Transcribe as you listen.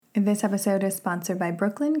This episode is sponsored by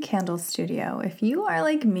Brooklyn Candle Studio. If you are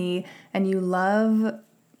like me and you love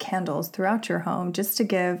candles throughout your home just to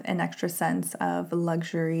give an extra sense of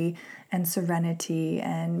luxury and serenity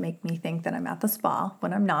and make me think that I'm at the spa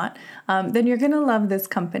when I'm not, then you're going to love this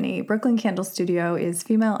company. Brooklyn Candle Studio is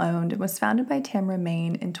female owned. It was founded by Tamra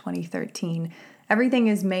Main in 2013. Everything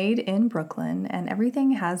is made in Brooklyn and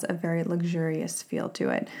everything has a very luxurious feel to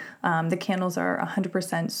it. The candles are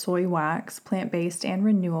 100% soy wax, plant-based, and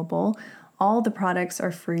renewable. All the products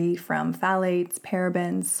are free from phthalates,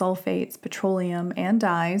 parabens, sulfates, petroleum, and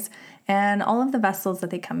dyes, and all of the vessels that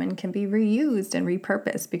they come in can be reused and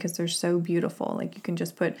repurposed because they're so beautiful. Like you can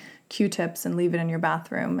just put Q-tips and leave it in your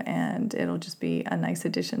bathroom and it'll just be a nice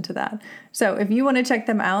addition to that. So if you want to check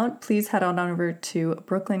them out, please head on over to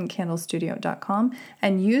brooklyncandlestudio.com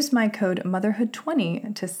and use my code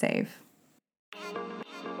motherhood20 to save.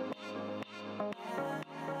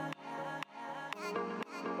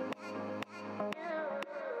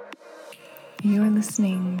 You are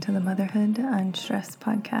listening to the Motherhood Unstressed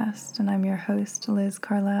podcast, and I'm your host, Liz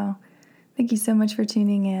Carlisle. Thank you so much for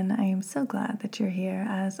tuning in. I am so glad that you're here,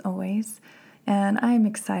 as always, and I am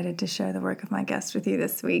excited to share the work of my guest with you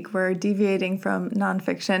this week. We're deviating from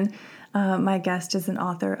nonfiction. My guest is an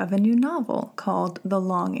author of a new novel called The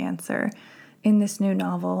Long Answer. In this new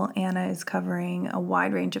novel, Anna is covering a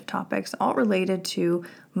wide range of topics, all related to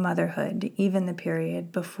motherhood, even the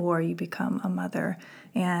period before you become a mother.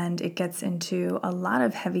 And it gets into a lot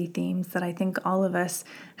of heavy themes that I think all of us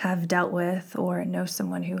have dealt with or know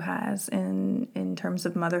someone who has in terms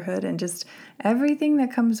of motherhood and just everything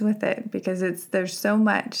that comes with it, because there's so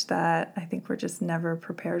much that I think we're just never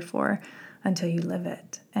prepared for until you live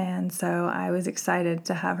it. And so I was excited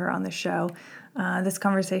to have her on the show. This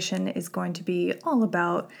conversation is going to be all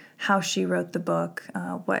about how she wrote the book,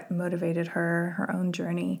 what motivated her, her own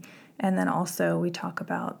journey, and then also we talk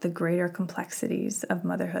about the greater complexities of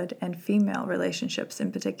motherhood and female relationships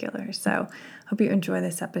in particular. So hope you enjoy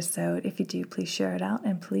this episode. If you do, please share it out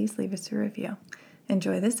and please leave us a review.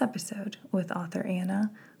 Enjoy this episode with author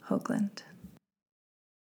Anna Hoagland.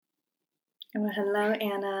 Well, hello,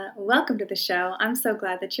 Anna. Welcome to the show. I'm so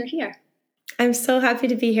glad that you're here. I'm so happy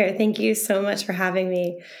to be here. Thank you so much for having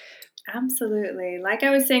me. Absolutely. Like I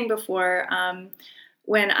was saying before,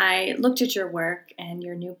 when I looked at your work and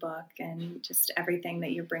your new book and just everything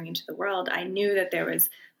that you're bringing to the world, I knew that there was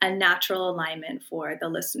a natural alignment for the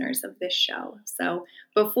listeners of this show. So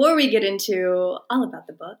before we get into all about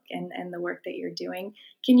the book and the work that you're doing,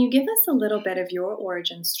 can you give us a little bit of your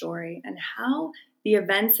origin story and how the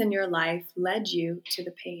events in your life led you to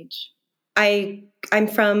the page? I'm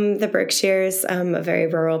from the Berkshires, a very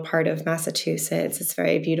rural part of Massachusetts. It's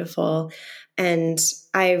very beautiful. And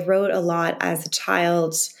I wrote a lot as a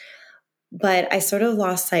child, but I sort of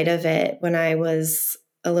lost sight of it when I was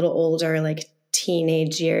a little older, like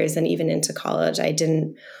teenage years and even into college.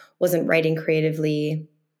 Wasn't writing creatively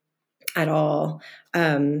at all.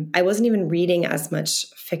 I wasn't even reading as much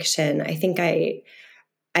fiction. I think I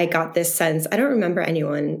got this sense. I don't remember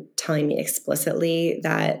anyone telling me explicitly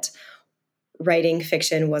that writing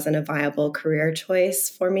fiction wasn't a viable career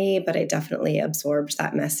choice for me, but I definitely absorbed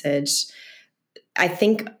that message. I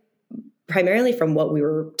think primarily from what we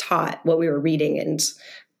were taught, what we were reading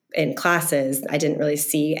in classes. I didn't really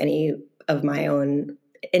see any of my own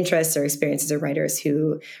interests or experiences or writers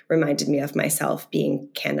who reminded me of myself being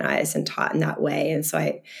canonized and taught in that way. And so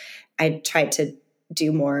I tried to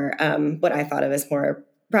do more what I thought of as more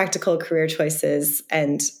practical career choices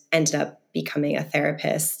and ended up becoming a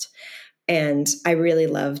therapist. And I really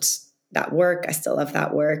loved that work. I still love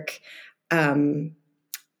that work.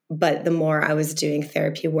 But the more I was doing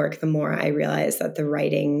therapy work, the more I realized that the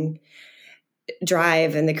writing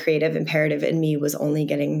drive and the creative imperative in me was only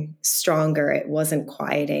getting stronger. It wasn't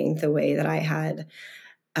quieting the way that I had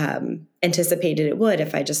anticipated it would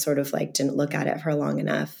if I just sort of didn't look at it for long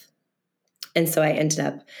enough. And so I ended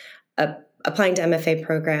up applying to MFA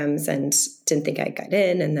programs and didn't think I got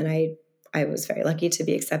in. And then I was very lucky to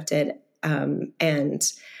be accepted. And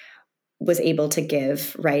was able to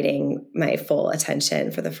give writing my full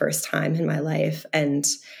attention for the first time in my life. And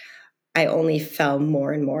I only fell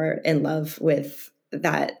more and more in love with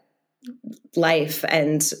that life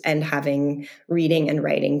and having reading and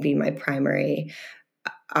writing be my primary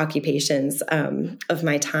occupations of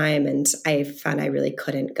my time. And I found I really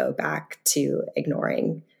couldn't go back to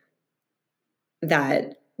ignoring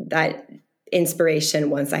that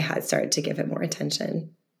inspiration once I had started to give it more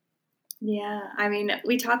attention. Yeah. I mean,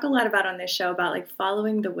 we talk a lot about on this show about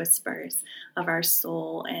following the whispers of our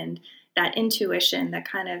soul and that intuition that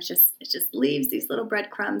kind of just leaves these little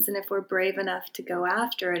breadcrumbs. And if we're brave enough to go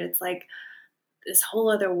after it, it's this whole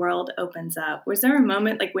other world opens up. Was there a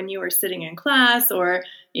moment like when you were sitting in class or,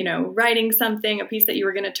 writing something, a piece that you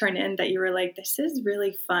were going to turn in, that you were like, this is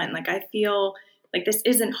really fun. Like, I feel like this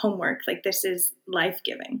isn't homework. Like, this is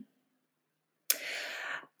life-giving.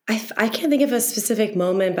 I can't think of a specific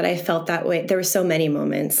moment, but I felt that way. There were so many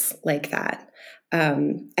moments like that.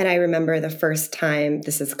 And I remember the first time,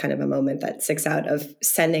 this is kind of a moment that sticks out, of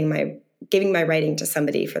giving my writing to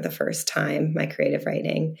somebody for the first time, my creative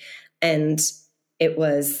writing. And it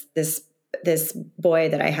was this boy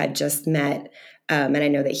that I had just met. And I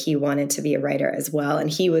know that he wanted to be a writer as well. And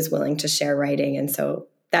he was willing to share writing. And so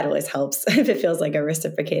that always helps if it feels like a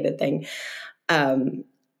reciprocated thing.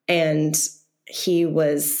 And he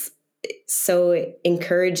was so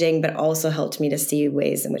encouraging, but also helped me to see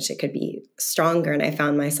ways in which it could be stronger. And I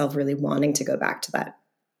found myself really wanting to go back to that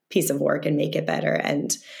piece of work and make it better.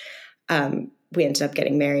 And we ended up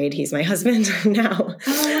getting married. He's my husband now.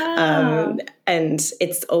 Oh, wow. And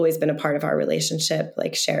it's always been a part of our relationship,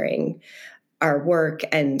 like sharing our work.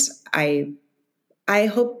 And I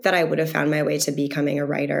hope that I would have found my way to becoming a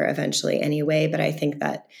writer eventually anyway. But I think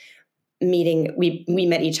that we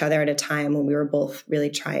met each other at a time when we were both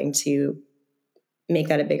really trying to make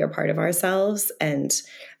that a bigger part of ourselves, and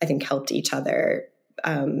I think helped each other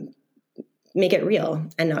make it real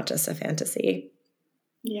and not just a fantasy.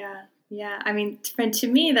 Yeah. I mean, to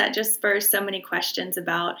me, that just spurs so many questions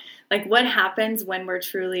about like what happens when we're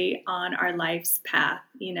truly on our life's path,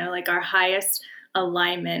 like our highest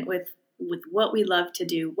alignment with what we love to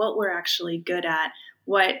do, what we're actually good at,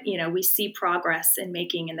 what, we see progress in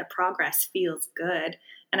making, and the progress feels good.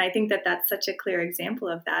 And I think that that's such a clear example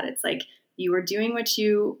of that. It's like you were doing what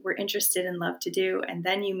you were interested and love to do, and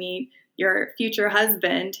then you meet your future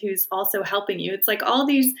husband who's also helping you. It's like all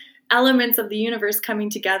these elements of the universe coming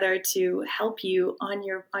together to help you on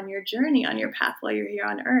your journey, on your path while you're here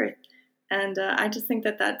on Earth. And I just think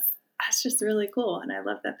that that's just really cool, and I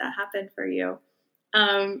love that happened for you.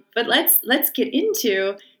 But let's get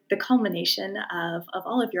into the culmination of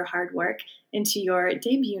all of your hard work into your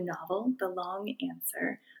debut novel, The Long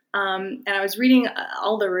Answer. And I was reading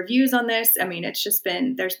all the reviews on this. I mean, there's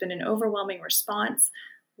been an overwhelming response.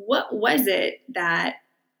 What was it that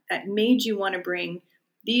made you want to bring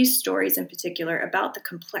these stories in particular about the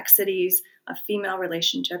complexities of female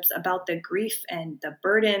relationships, about the grief and the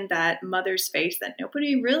burden that mothers face that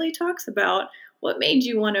nobody really talks about? What made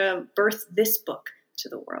you want to birth this book to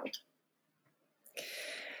the world?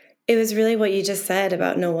 It was really what you just said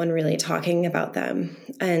about no one really talking about them.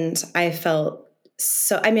 And I felt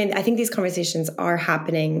I think these conversations are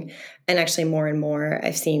happening, and actually more and more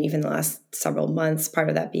I've seen even the last several months, part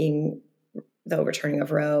of that being the overturning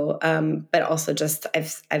of Roe. But also just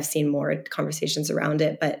I've seen more conversations around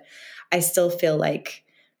it, but I still feel like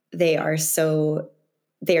they are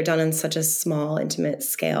done on such a small, intimate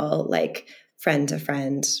scale, like friend to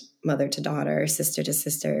friend, mother to daughter, sister to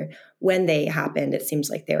sister. When they happened, it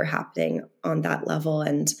seems like they were happening on that level.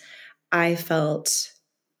 And I felt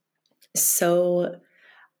so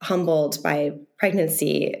humbled by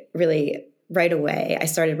pregnancy really right away. I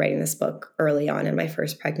started writing this book early on in my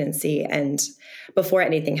first pregnancy. And before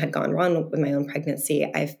anything had gone wrong with my own pregnancy,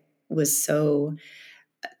 I was so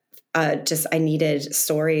I needed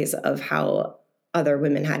stories of how other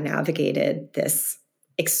women had navigated this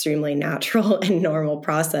extremely natural and normal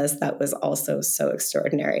process that was also so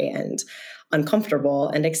extraordinary and uncomfortable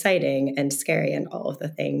and exciting and scary and all of the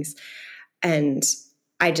things. And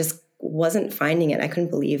I just wasn't finding it. I couldn't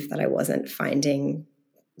believe that I wasn't finding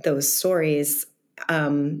those stories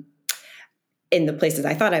in the places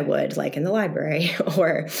I thought I would, like in the library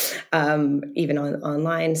or even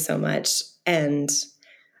online so much. And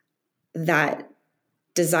that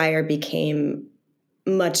desire became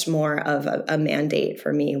much more of a mandate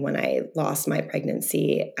for me when I lost my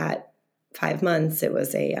pregnancy at 5 months. It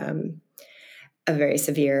was a very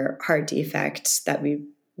severe heart defect that we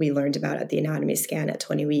learned about at the anatomy scan at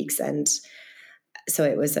 20 weeks. And so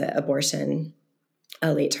it was an abortion,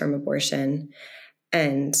 a late-term abortion.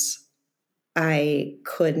 And I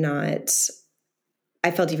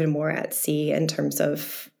felt even more at sea in terms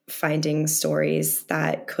of finding stories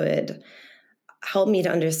that could help me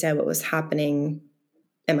to understand what was happening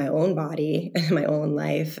in my own body and in my own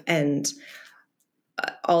life. And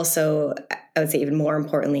also, I would say even more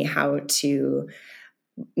importantly, how to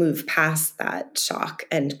move past that shock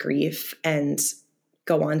and grief and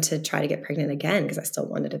go on to try to get pregnant again, because I still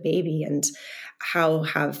wanted a baby. And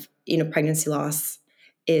pregnancy loss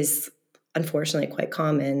is unfortunately quite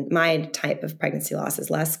common. My type of pregnancy loss is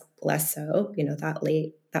less so, that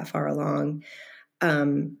late, that far along.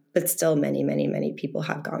 But still many, many, many people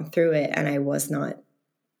have gone through it. And I was not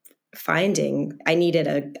I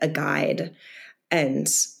needed a guide. And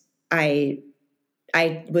I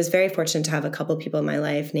was very fortunate to have a couple of people in my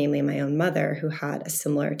life, namely my own mother, who had a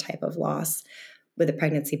similar type of loss with a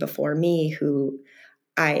pregnancy before me, who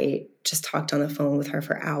I just talked on the phone with her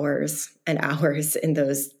for hours and hours in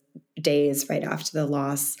those days right after the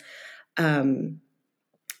loss. And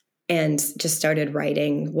just started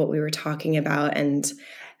writing what we were talking about. And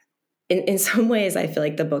in some ways, I feel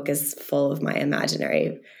like the book is full of my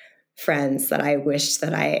imaginary friends that I wish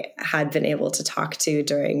that I had been able to talk to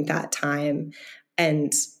during that time.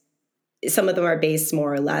 And some of them are based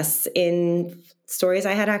more or less in stories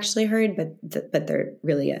I had actually heard, but they're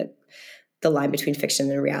really the line between fiction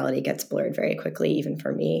and reality gets blurred very quickly, even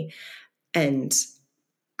for me. And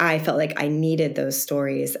I felt like I needed those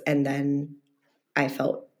stories. And then I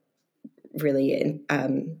felt really,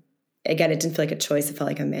 again, it didn't feel like a choice. It felt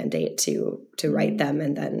like a mandate to write them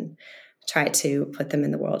and then try to put them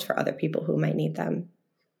in the world for other people who might need them.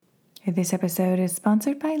 This episode is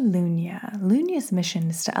sponsored by Lunya. Lunya's mission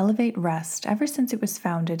is to elevate rest ever since it was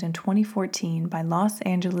founded in 2014 by Los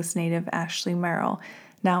Angeles native Ashley Merrill.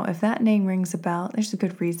 Now, if that name rings a bell, there's a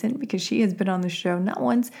good reason, because she has been on the show not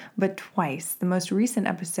once, but twice. The most recent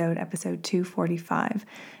episode 245.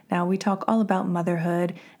 Now, we talk all about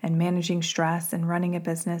motherhood and managing stress and running a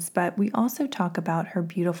business, but we also talk about her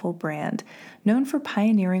beautiful brand. Known for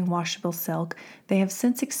pioneering washable silk, they have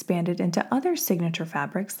since expanded into other signature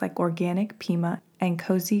fabrics like organic, Pima, and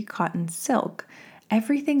cozy cotton silk.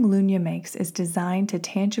 Everything Lunya makes is designed to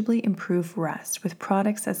tangibly improve rest with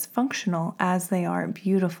products as functional as they are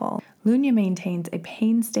beautiful. Lunya maintains a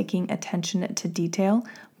painstaking attention to detail,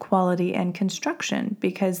 quality, and construction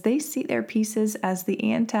because they see their pieces as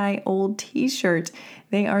the anti-old t-shirt.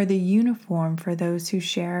 They are the uniform for those who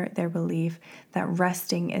share their belief that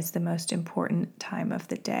resting is the most important time of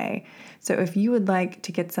the day. So if you would like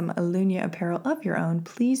to get some Lunya apparel of your own,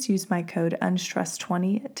 please use my code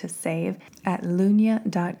UNSTRESS20 to save at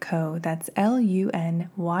lunya.co. That's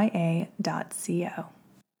lunya.co.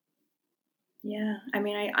 Yeah, I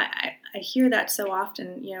mean, I hear that so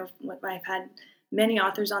often. I've had many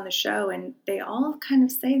authors on the show, and they all kind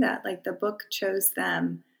of say that, like, the book chose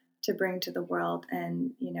them to bring to the world,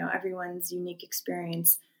 and everyone's unique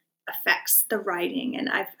experience affects the writing.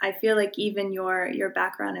 And I feel like even your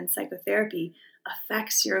background in psychotherapy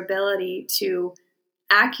affects your ability to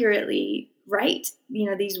accurately write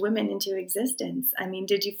these women into existence. I mean,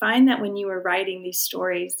 did you find that when you were writing these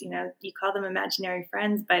stories, you call them imaginary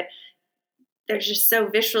friends, but they're just so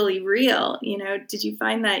viscerally real, did you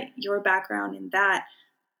find that your background in that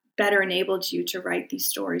better enabled you to write these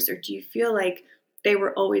stories? Or do you feel like they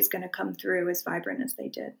were always going to come through as vibrant as they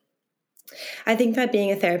did? I think that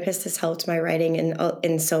being a therapist has helped my writing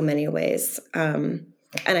in so many ways. And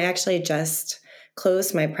I actually just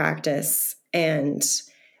closed my practice, and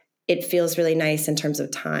it feels really nice in terms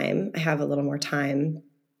of time. I have a little more time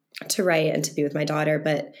to write and to be with my daughter,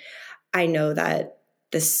 but I know that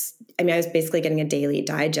I was basically getting a daily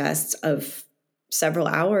digest of several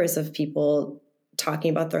hours of people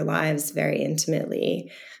talking about their lives very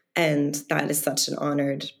intimately. And that is such an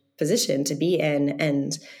honored position to be in,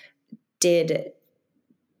 and did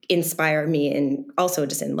inspire me, and also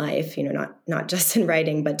just in life, not just in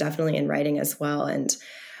writing, but definitely in writing as well. And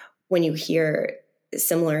when you hear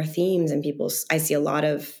similar themes in people, I see a lot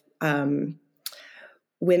of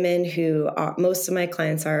women who most of my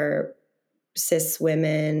clients are cis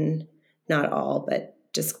women, not all, but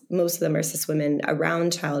just most of them are cis women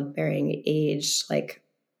around childbearing age, like,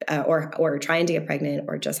 or trying to get pregnant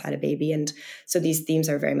or just had a baby. And so these themes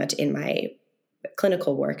are very much in my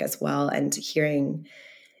clinical work as well. And hearing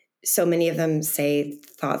so many of them say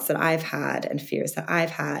thoughts that I've had and fears that I've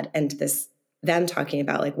had, and them talking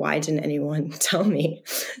about, like, why didn't anyone tell me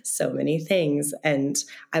so many things? And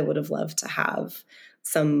I would have loved to have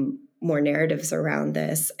some more narratives around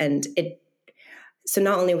this. And so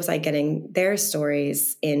not only was I getting their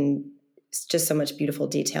stories in just so much beautiful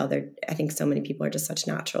detail, I think so many people are just such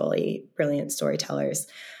naturally brilliant storytellers,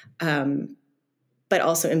 but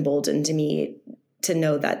also emboldened me to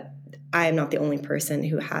know that I am not the only person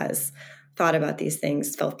who has thought about these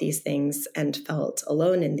things, felt these things, and felt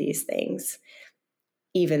alone in these things,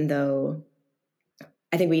 even though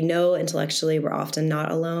I think we know intellectually we're often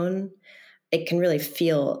not alone. It can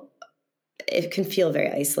feel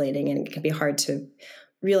very isolating, and it can be hard to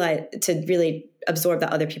really absorb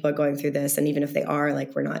that other people are going through this. And even if they are,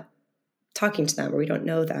 like, we're not talking to them or we don't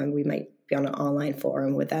know them, we might be on an online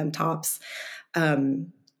forum with them tops.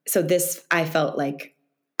 So this, I felt like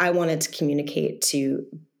I wanted to communicate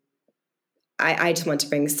I just want to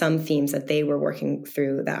bring some themes that they were working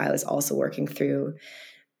through that I was also working through,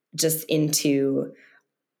 just into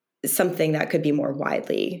something that could be more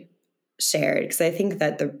widely shared. Because I think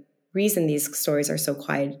that the reason these stories are so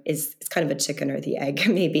quiet is it's kind of a chicken or the egg,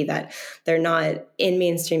 maybe, that they're not in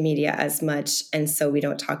mainstream media as much. And so we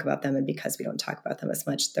don't talk about them. And because we don't talk about them as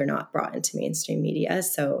much, they're not brought into mainstream media.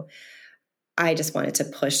 So I just wanted to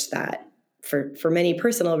push that for many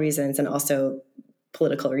personal reasons and also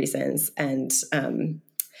political reasons and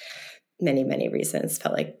many, many reasons.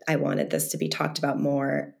 Felt like I wanted this to be talked about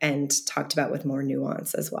more and talked about with more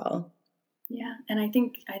nuance as well. Yeah. And I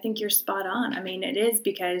think you're spot on. I mean, it is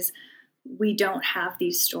because we don't have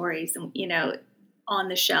these stories, on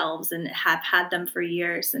the shelves and have had them for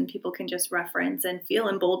years, and people can just reference and feel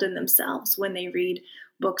emboldened themselves when they read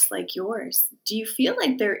books like yours. Do you feel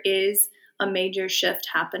like there is a major shift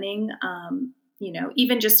happening?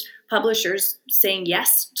 Even just publishers saying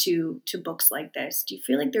yes to books like this. Do you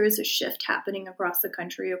feel like there is a shift happening across the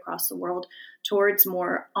country, across the world, towards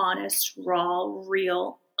more honest, raw,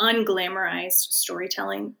 real, unglamorized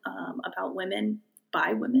storytelling about women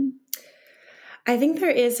by women? I think there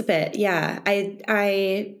is a bit. Yeah.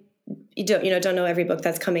 I don't know every book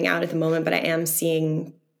that's coming out at the moment, but I am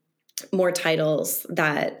seeing more titles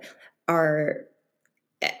that are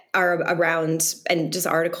around, and just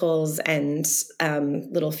articles and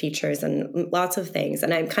little features and lots of things.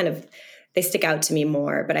 And they stick out to me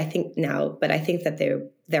more, but I think that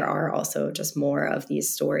there are also just more of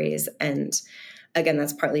these stories. And again,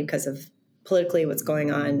 that's partly because of politically what's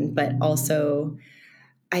going on, but also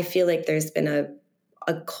I feel like there's been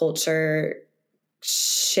a culture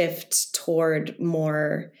shift toward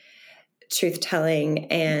more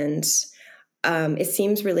truth-telling, and it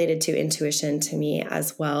seems related to intuition to me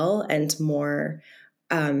as well, and more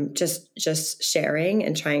just sharing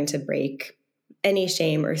and trying to break any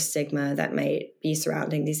shame or stigma that might be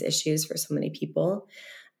surrounding these issues for so many people.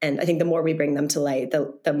 And I think the more we bring them to light,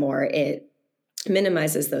 the more it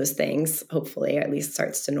minimizes those things, hopefully, or at least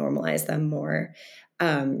starts to normalize them more.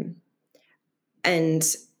 And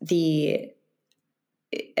I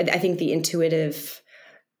think the intuitive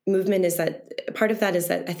movement is that part of that is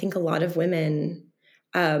that I think a lot of women,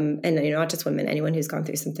 and not just women, anyone who's gone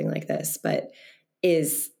through something like this, but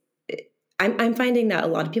I'm finding that a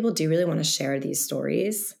lot of people do really want to share these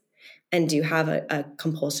stories and do have a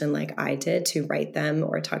compulsion, like I did, to write them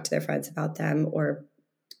or talk to their friends about them or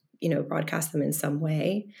broadcast them in some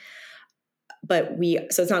way. But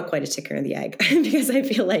so it's not quite a chicken or the egg, because I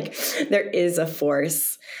feel like there is a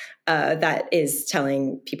force that is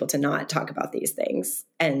telling people to not talk about these things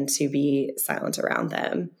and to be silent around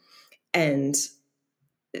them. And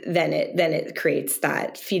then it creates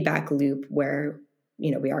that feedback loop where,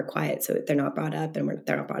 we are quiet, so they're not brought up, and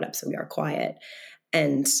they're not brought up, so we are quiet.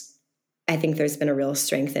 And I think there's been a real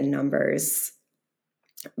strength in numbers,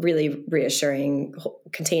 really reassuring,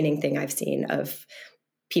 containing thing I've seen of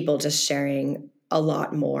people just sharing a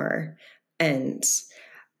lot more. And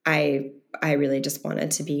I really just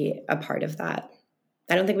wanted to be a part of that.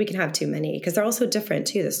 I don't think we can have too many, because they're all so different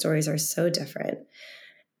too. The stories are so different.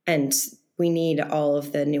 And we need all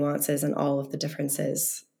of the nuances and all of the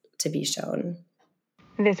differences to be shown.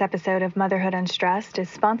 This episode of Motherhood Unstressed is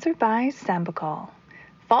sponsored by Sambucol.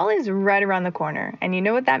 Fall is right around the corner, and you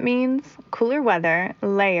know what that means? Cooler weather,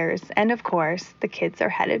 layers, and of course, the kids are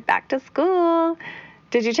headed back to school.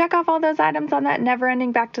 Did you check off all those items on that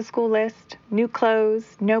never-ending back-to-school list? New clothes,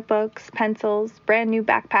 notebooks, pencils, brand new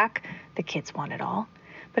backpack. The kids want it all.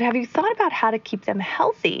 But have you thought about how to keep them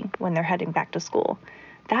healthy when they're heading back to school?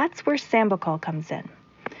 That's where Sambucol comes in.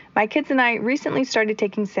 My kids and I recently started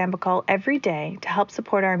taking Sambucol every day to help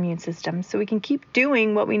support our immune system so we can keep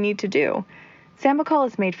doing what we need to do. Sambucol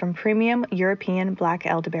is made from premium European black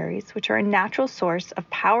elderberries, which are a natural source of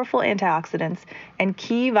powerful antioxidants and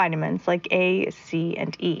key vitamins like A, C,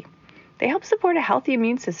 and E. They help support a healthy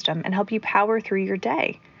immune system and help you power through your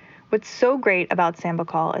day. What's so great about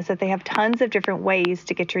Sambucol is that they have tons of different ways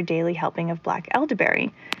to get your daily helping of black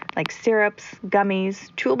elderberry, like syrups, gummies,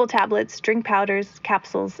 chewable tablets, drink powders,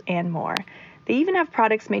 capsules, and more. They even have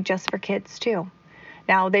products made just for kids, too.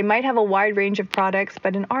 Now, they might have a wide range of products,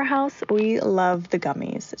 but in our house, we love the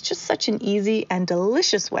gummies. It's just such an easy and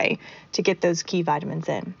delicious way to get those key vitamins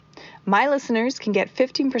in. My listeners can get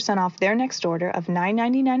 15% off their next order of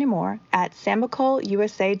 $9.99 or more at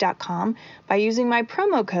SambucolUSA.com by using my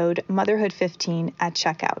promo code Motherhood15 at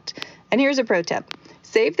checkout. And here's a pro tip.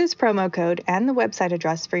 Save this promo code and the website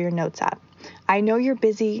address for your notes app. I know you're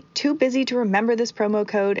busy, too busy to remember this promo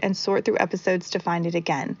code and sort through episodes to find it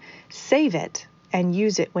again. Save it and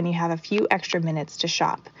use it when you have a few extra minutes to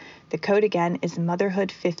shop. The code again is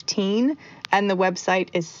Motherhood15, and the website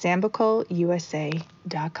is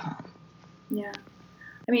SambucolUSA.com. Yeah.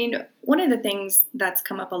 I mean, one of the things that's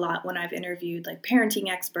come up a lot when I've interviewed like parenting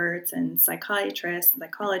experts and psychiatrists and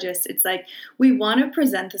psychologists, it's like we want to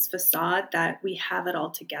present this facade that we have it all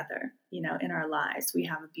together, in our lives. We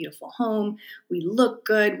have a beautiful home, we look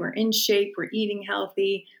good, we're in shape, we're eating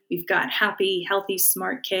healthy, we've got happy, healthy,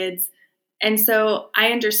 smart kids. And so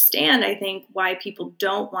I understand, I think, why people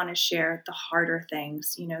don't want to share the harder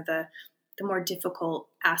things, the more difficult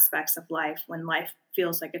aspects of life when life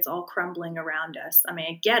feels like it's all crumbling around us. I mean,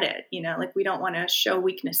 I get it, like we don't want to show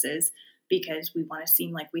weaknesses because we want to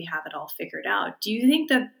seem like we have it all figured out. Do you think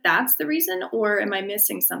that that's the reason, or am I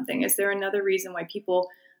missing something? Is there another reason why people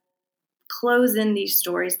close in these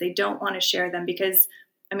stories? They don't want to share them because,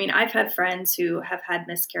 I mean, I've had friends who have had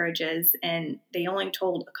miscarriages and they only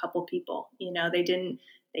told a couple people,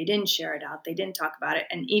 they didn't share it out. They didn't talk about it.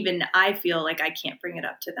 And even I feel like I can't bring it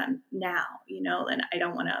up to them now, and I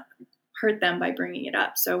don't want to hurt them by bringing it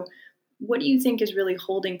up. So what do you think is really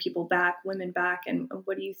holding people back, women back? And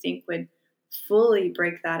what do you think would fully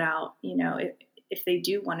break that out, if they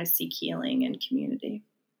do want to seek healing and community?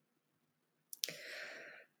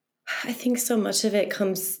 I think so much of it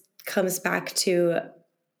comes back to,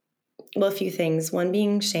 well, a few things. One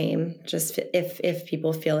being shame. Just if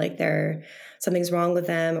people feel like something's wrong with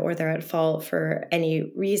them or they're at fault for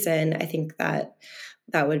any reason, I think that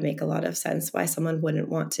would make a lot of sense why someone wouldn't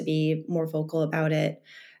want to be more vocal about it.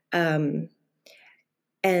 And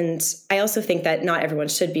I also think that not everyone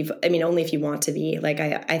should be, only if you want to be. Like,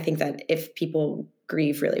 I think that if people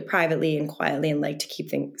grieve really privately and quietly and like to keep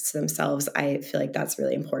things to themselves, I feel like that's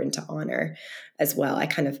really important to honor as well. I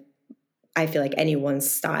feel like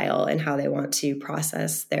anyone's style and how they want to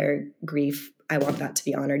process their grief, I want that to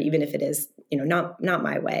be honored, even if it is, not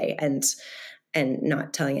my way, and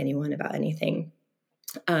not telling anyone about anything.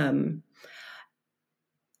 And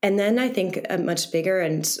then I think a much bigger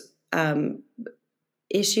and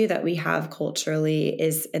issue that we have culturally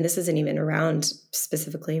is, and this isn't even around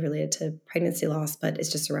specifically related to pregnancy loss, but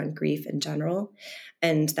it's just around grief in general,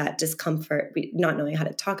 and that discomfort, not knowing how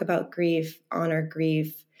to talk about grief, honor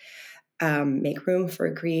grief, make room for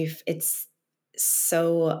grief. It's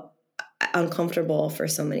so uncomfortable for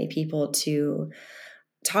so many people to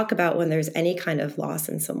talk about when there's any kind of loss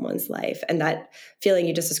in someone's life. And that feeling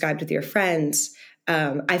you just described with your friends,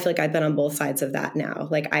 I feel like I've been on both sides of that now.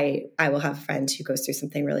 Like I will have a friend who goes through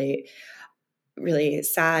something really, really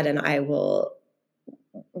sad, and I will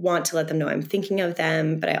want to let them know I'm thinking of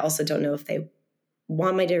them, but I also don't know if they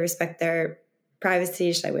want me to respect their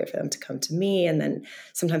privacy. Should I wait for them to come to me? And then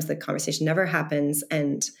sometimes the conversation never happens.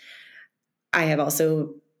 And I have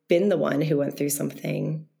also been the one who went through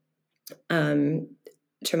something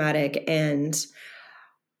traumatic, and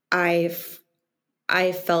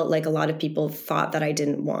I felt like a lot of people thought that I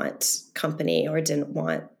didn't want company or didn't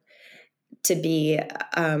want to be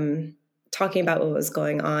talking about what was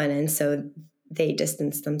going on. And so they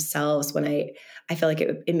distanced themselves when I feel like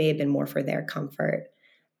it may have been more for their comfort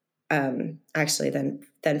actually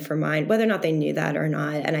than for mine, whether or not they knew that or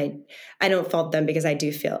not. And I don't fault them, because I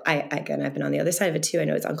do feel, again, I've been on the other side of it too. I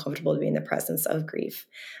know it's uncomfortable to be in the presence of grief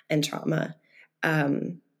and trauma.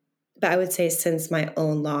 But I would say since my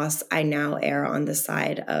own loss, I now err on the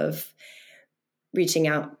side of reaching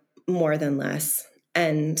out more than less,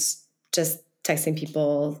 and just texting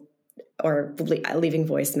people or leaving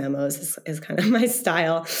voice memos is kind of my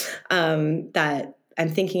style, that I'm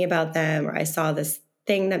thinking about them, or I saw this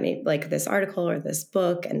thing that made like this article or this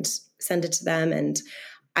book, and send it to them. And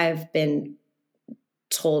I've been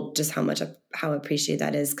told just how appreciated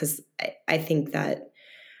that is. Cause I think that,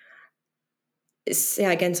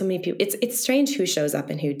 again, so many people, it's strange who shows up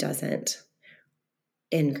and who doesn't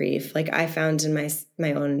in grief. Like I found in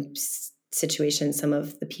my own situation, some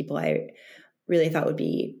of the people I really thought would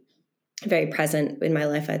be very present in my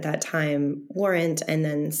life at that time weren't. And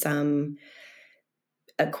then some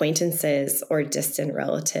acquaintances or distant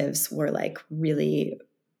relatives were like really,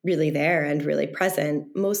 really there and really present,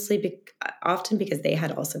 often because they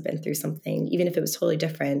had also been through something, even if it was totally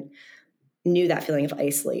different, knew that feeling of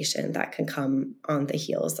isolation that can come on the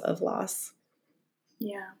heels of loss.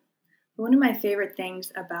 Yeah. One of my favorite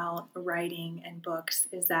things about writing and books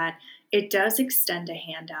is that it does extend a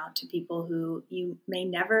hand out to people who you may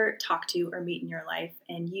never talk to or meet in your life,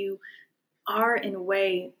 and you are in a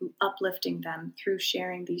way uplifting them through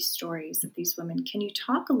sharing these stories of these women. Can you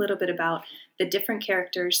talk a little bit about the different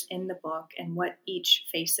characters in the book and what each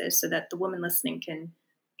faces, so that the woman listening can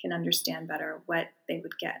understand better what they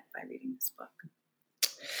would get by reading this book?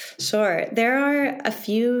 Sure. There are a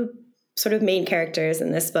few sort of main characters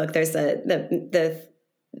in this book. There's the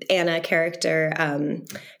Anna character,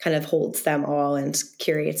 kind of holds them all and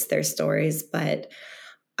curates their stories, but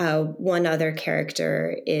One other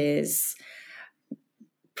character is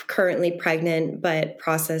currently pregnant, but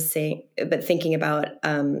thinking about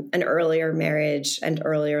an earlier marriage and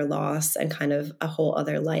earlier loss and kind of a whole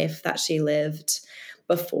other life that she lived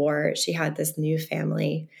before she had this new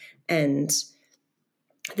family, and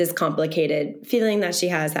this complicated feeling that she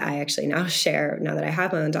has that I actually now share now that I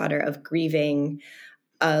have my own daughter, of grieving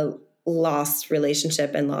a lost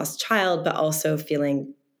relationship and lost child, but also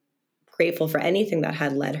feeling grateful for anything that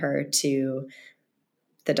had led her to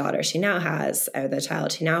the daughter she now has, or the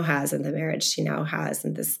child she now has, and the marriage she now has,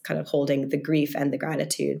 and this kind of holding the grief and the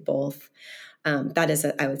gratitude both. That is,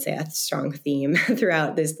 I would say, a strong theme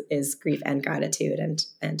throughout this, is grief and gratitude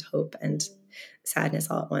and hope and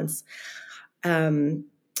sadness all at once.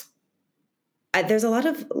 There's a lot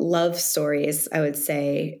of love stories, I would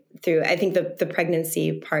say, through. I think the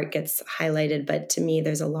pregnancy part gets highlighted, but to me,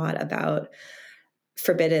 there's a lot about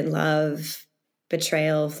forbidden love,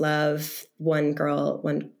 betrayal of love. One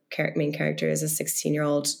main character is a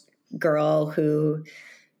 16-year-old girl who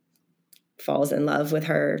falls in love with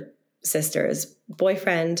her sister's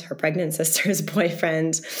boyfriend. Her pregnant sister's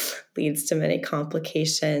boyfriend leads to many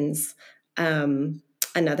complications.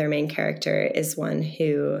 Another main character is one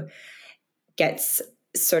who gets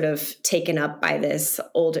sort of taken up by this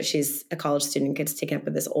older, she's a college student, gets taken up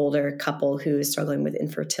with this older couple who is struggling with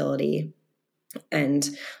infertility. And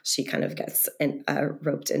she kind of gets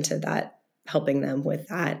roped into that, helping them with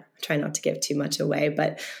that. I try not to give too much away,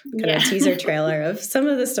 but kind of a teaser trailer of some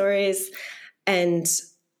of the stories. And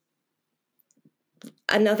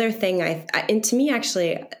another thing, and to me,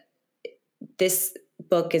 actually, this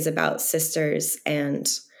book is about sisters and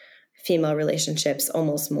female relationships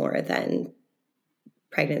almost more than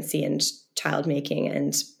pregnancy and child making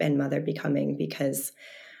and mother becoming, because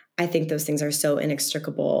I think those things are so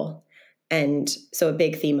inextricable. And so a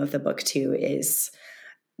big theme of the book too is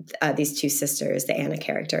these two sisters, the Anna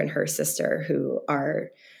character and her sister, who are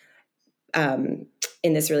in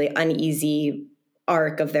this really uneasy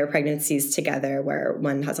arc of their pregnancies together, where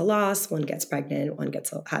one has a loss, one gets pregnant, one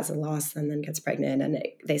has a loss and then gets pregnant, and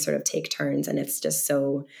they sort of take turns. And it's just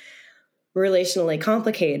so relationally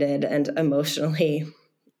complicated and emotionally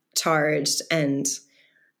charged. And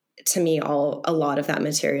to me, a lot of that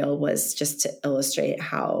material was just to illustrate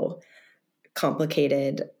how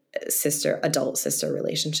complicated adult sister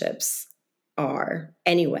relationships are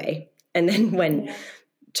anyway. And then when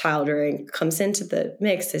child rearing comes into the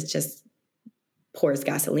mix, it just pours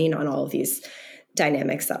gasoline on all of these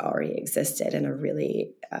dynamics that already existed in a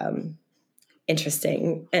really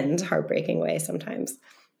interesting and heartbreaking way sometimes.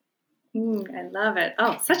 I love it.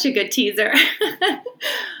 Oh, such a good teaser.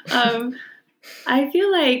 I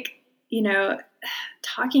feel like,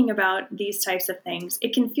 talking about these types of things,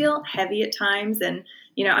 it can feel heavy at times. And,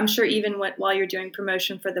 I'm sure even while you're doing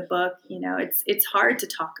promotion for the book, it's hard to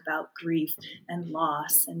talk about grief and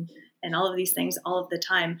loss and all of these things all of the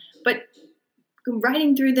time. But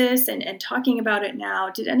writing through this and talking about it now,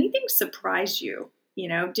 did anything surprise you?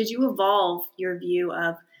 Did you evolve your view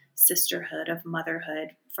of sisterhood, of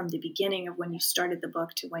motherhood, from the beginning of when you started the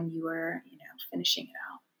book to when you were, finishing it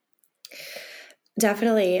out?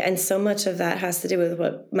 Definitely. And so much of that has to do with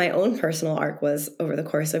what my own personal arc was over the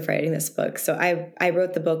course of writing this book. So I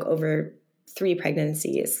wrote the book over 3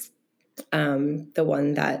 pregnancies. The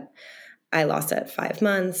one that I lost at 5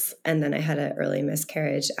 months, and then I had an early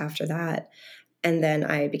miscarriage after that. And then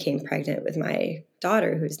I became pregnant with my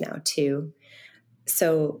daughter, who's now 2.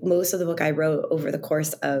 So most of the book I wrote over the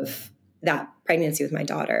course of that pregnancy with my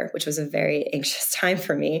daughter, which was a very anxious time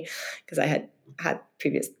for me because I had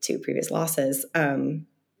two previous losses.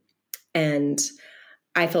 And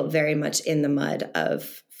I felt very much in the mud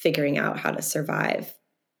of figuring out how to survive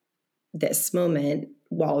this moment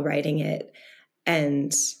while writing it.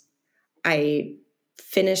 And I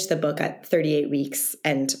finished the book at 38 weeks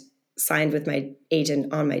and signed with my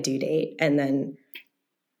agent on my due date, and then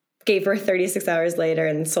gave birth 36 hours later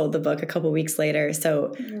and sold the book a couple weeks later.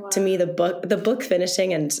 So wow. To me, the book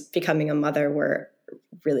finishing and becoming a mother were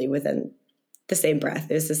really within the same breath.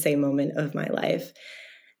 It was the same moment of my life.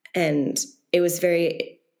 And it was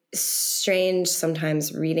very strange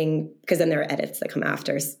sometimes reading, because then there are edits that come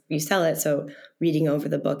after you sell it. So reading over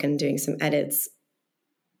the book and doing some edits,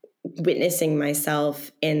 witnessing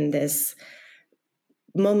myself in this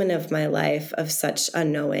moment of my life of such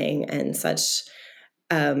unknowing and such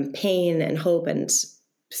pain and hope and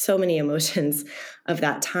so many emotions of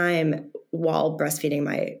that time while breastfeeding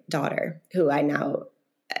my daughter,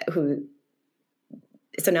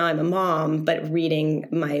 so now I'm a mom, but reading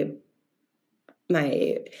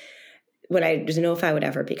when I didn't know if I would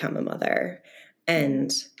ever become a mother.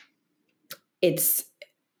 And it's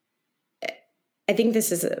I think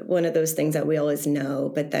this is one of those things that we always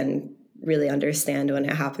know, but then really understand when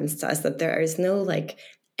it happens to us, that there is no like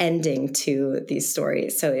ending to these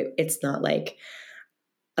stories. So it's not like,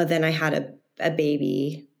 oh, then I had a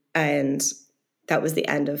baby and that was the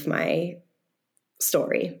end of my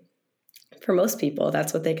story. For most people,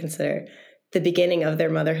 that's what they consider the beginning of their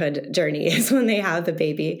motherhood journey, is when they have the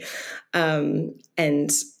baby.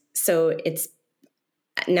 And so it's,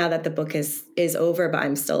 now that the book is over, but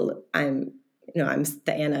I'm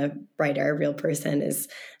the Anna writer, real person, is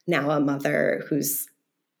now a mother who's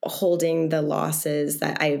holding the losses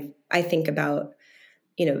that I think about,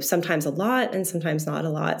 sometimes a lot and sometimes not a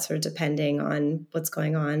lot, sort of depending on what's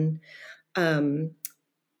going on.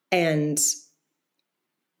 And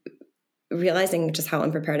realizing just how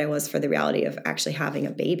unprepared I was for the reality of actually having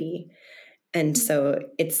a baby. And so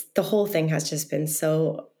the whole thing has just been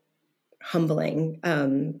so humbling,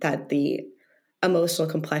 that the emotional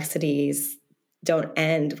complexities don't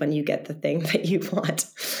end when you get the thing that you want.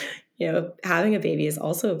 Having a baby is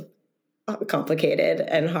also complicated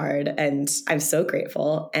and hard, and I'm so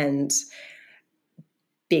grateful. And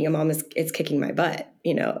being a mom is kicking my butt,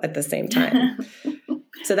 at the same time.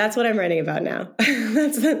 So that's what I'm writing about now.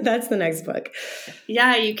 That's the next book.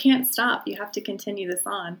 Yeah, you can't stop. You have to continue this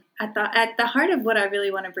on. At the heart of what I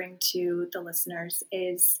really want to bring to the listeners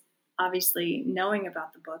is obviously knowing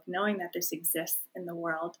about the book, knowing that this exists in the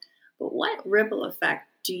world. But what ripple effect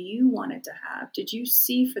do you want it to have? Did you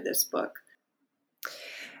see for this book?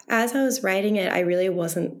 As I was writing it,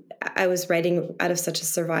 I was writing out of such a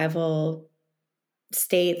survival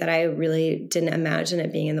state that I really didn't imagine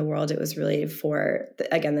it being in the world. It was really for,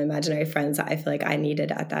 again, the imaginary friends that I feel like I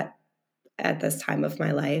needed at this time of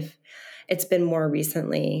my life. It's been more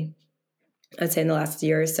recently, I'd say in the last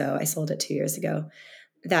year or so, I sold it 2 years ago,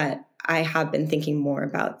 that I have been thinking more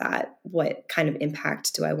about that. What kind of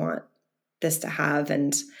impact do I want this to have?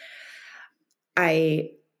 And I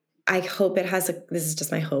hope it has this is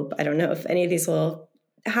just my hope. I don't know if any of these will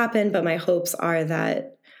happen, but my hopes are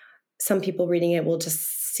that some people reading it will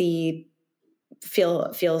just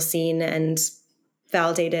feel seen and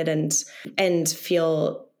validated, and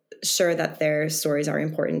feel sure that their stories are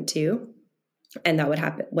important too. And that would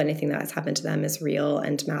happen when anything that has happened to them is real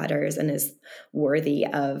and matters and is worthy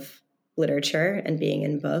of literature and being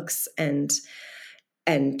in books, and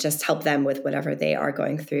just help them with whatever they are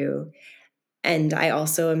going through. And I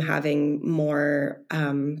also am having more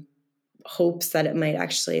hopes that it might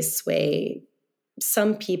actually sway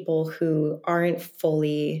some people who aren't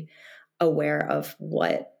fully aware of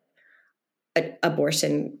what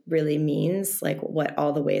abortion really means, like what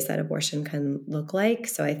all the ways that abortion can look like.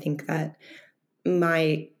 So I think that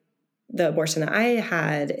the abortion that I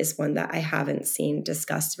had is one that I haven't seen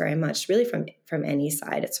discussed very much, really from any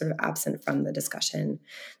side. It's sort of absent from the discussion,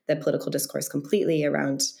 the political discourse completely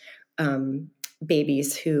around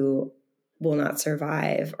babies who will not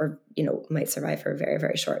survive, or might survive for a very,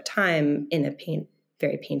 very short time in a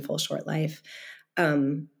very painful short life.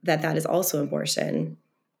 That is also abortion.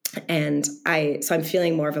 And so I'm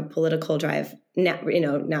feeling more of a political drive now,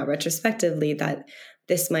 now retrospectively, that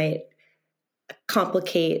this might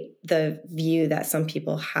complicate the view that some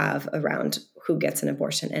people have around who gets an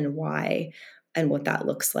abortion and why, and what that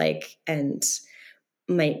looks like, and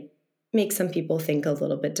might make some people think a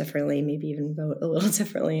little bit differently, maybe even vote a little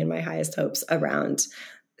differently, in my highest hopes, around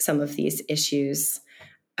some of these issues.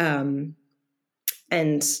 And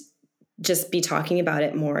just be talking about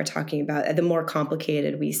it more, talking about the more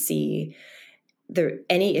complicated we see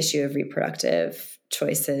any issue of reproductive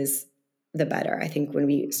choices, the better. I think when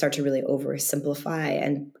we start to really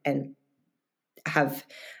oversimplify and have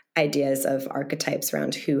ideas of archetypes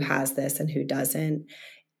around who has this and who doesn't,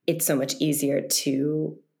 it's so much easier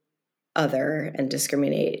to other and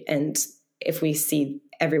discriminate. And if we see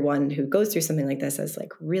everyone who goes through something like this as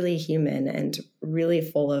like really human and really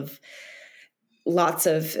full of lots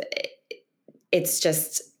of, it's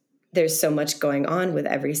just, there's so much going on with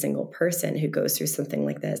every single person who goes through something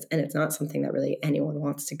like this. And it's not something that really anyone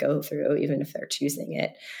wants to go through, even if they're choosing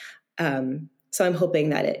it. So I'm hoping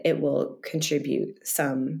that it will contribute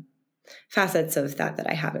some facets of that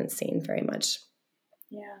I haven't seen very much.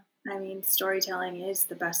 Yeah. I mean, storytelling is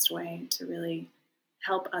the best way to really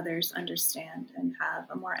help others understand and have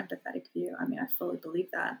a more empathetic view. I mean, I fully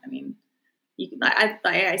believe that. I mean,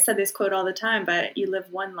 I said this quote all the time, but you live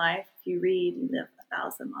one life. If you read, you live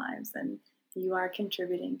 1,000 lives, and you are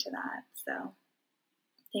contributing to that. So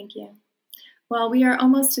thank you. Well, we are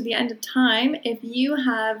almost to the end of time. If you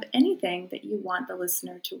have anything that you want the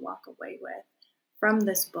listener to walk away with from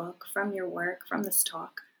this book, from your work, from this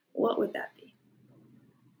talk, what would that be?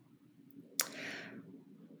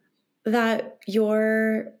 that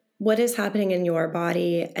what is happening in your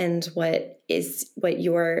body and what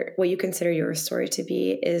you consider your story to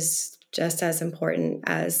be is just as important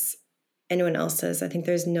as anyone else's. I think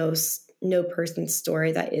there's no person's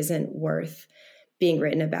story that isn't worth being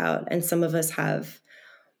written about. And some of us have,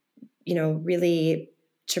 really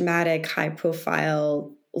traumatic, high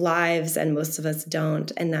profile lives, and most of us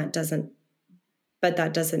don't. And that doesn't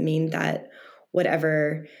mean that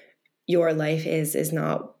whatever your life is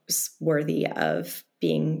not worthy of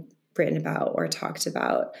being written about or talked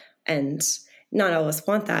about. And not all of us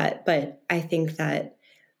want that, but I think that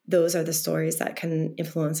those are the stories that can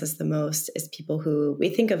influence us the most, is people who we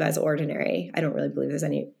think of as ordinary. I don't really believe there's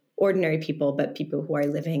any ordinary people, but people who are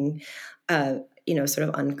living, sort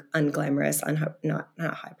of unglamorous,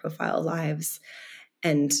 not high profile lives.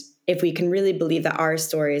 And if we can really believe that our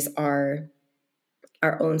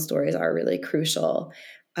own stories are really crucial,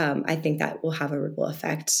 I think that will have a ripple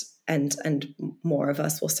effect, and more of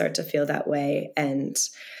us will start to feel that way. And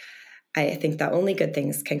I think that only good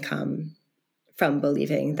things can come from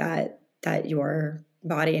believing that your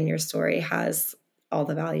body and your story has all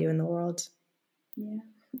the value in the world. Yeah.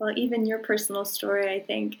 Well, even your personal story, I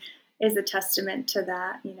think, is a testament to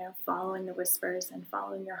that, following the whispers and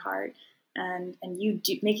following your heart, and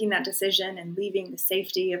making that decision and leaving the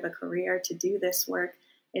safety of a career to do this work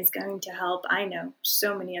is going to help, I know,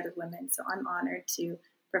 so many other women. So I'm honored to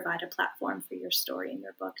provide a platform for your story and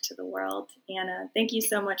your book to the world. Anna, thank you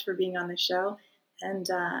so much for being on the show, and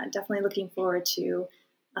definitely looking forward to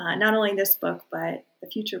not only this book, but the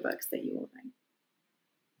future books that you will write.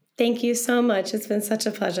 Thank you so much. It's been such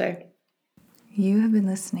a pleasure. You have been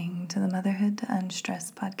listening to the Motherhood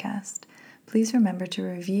Unstressed podcast. Please remember to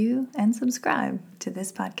review and subscribe to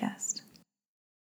this podcast.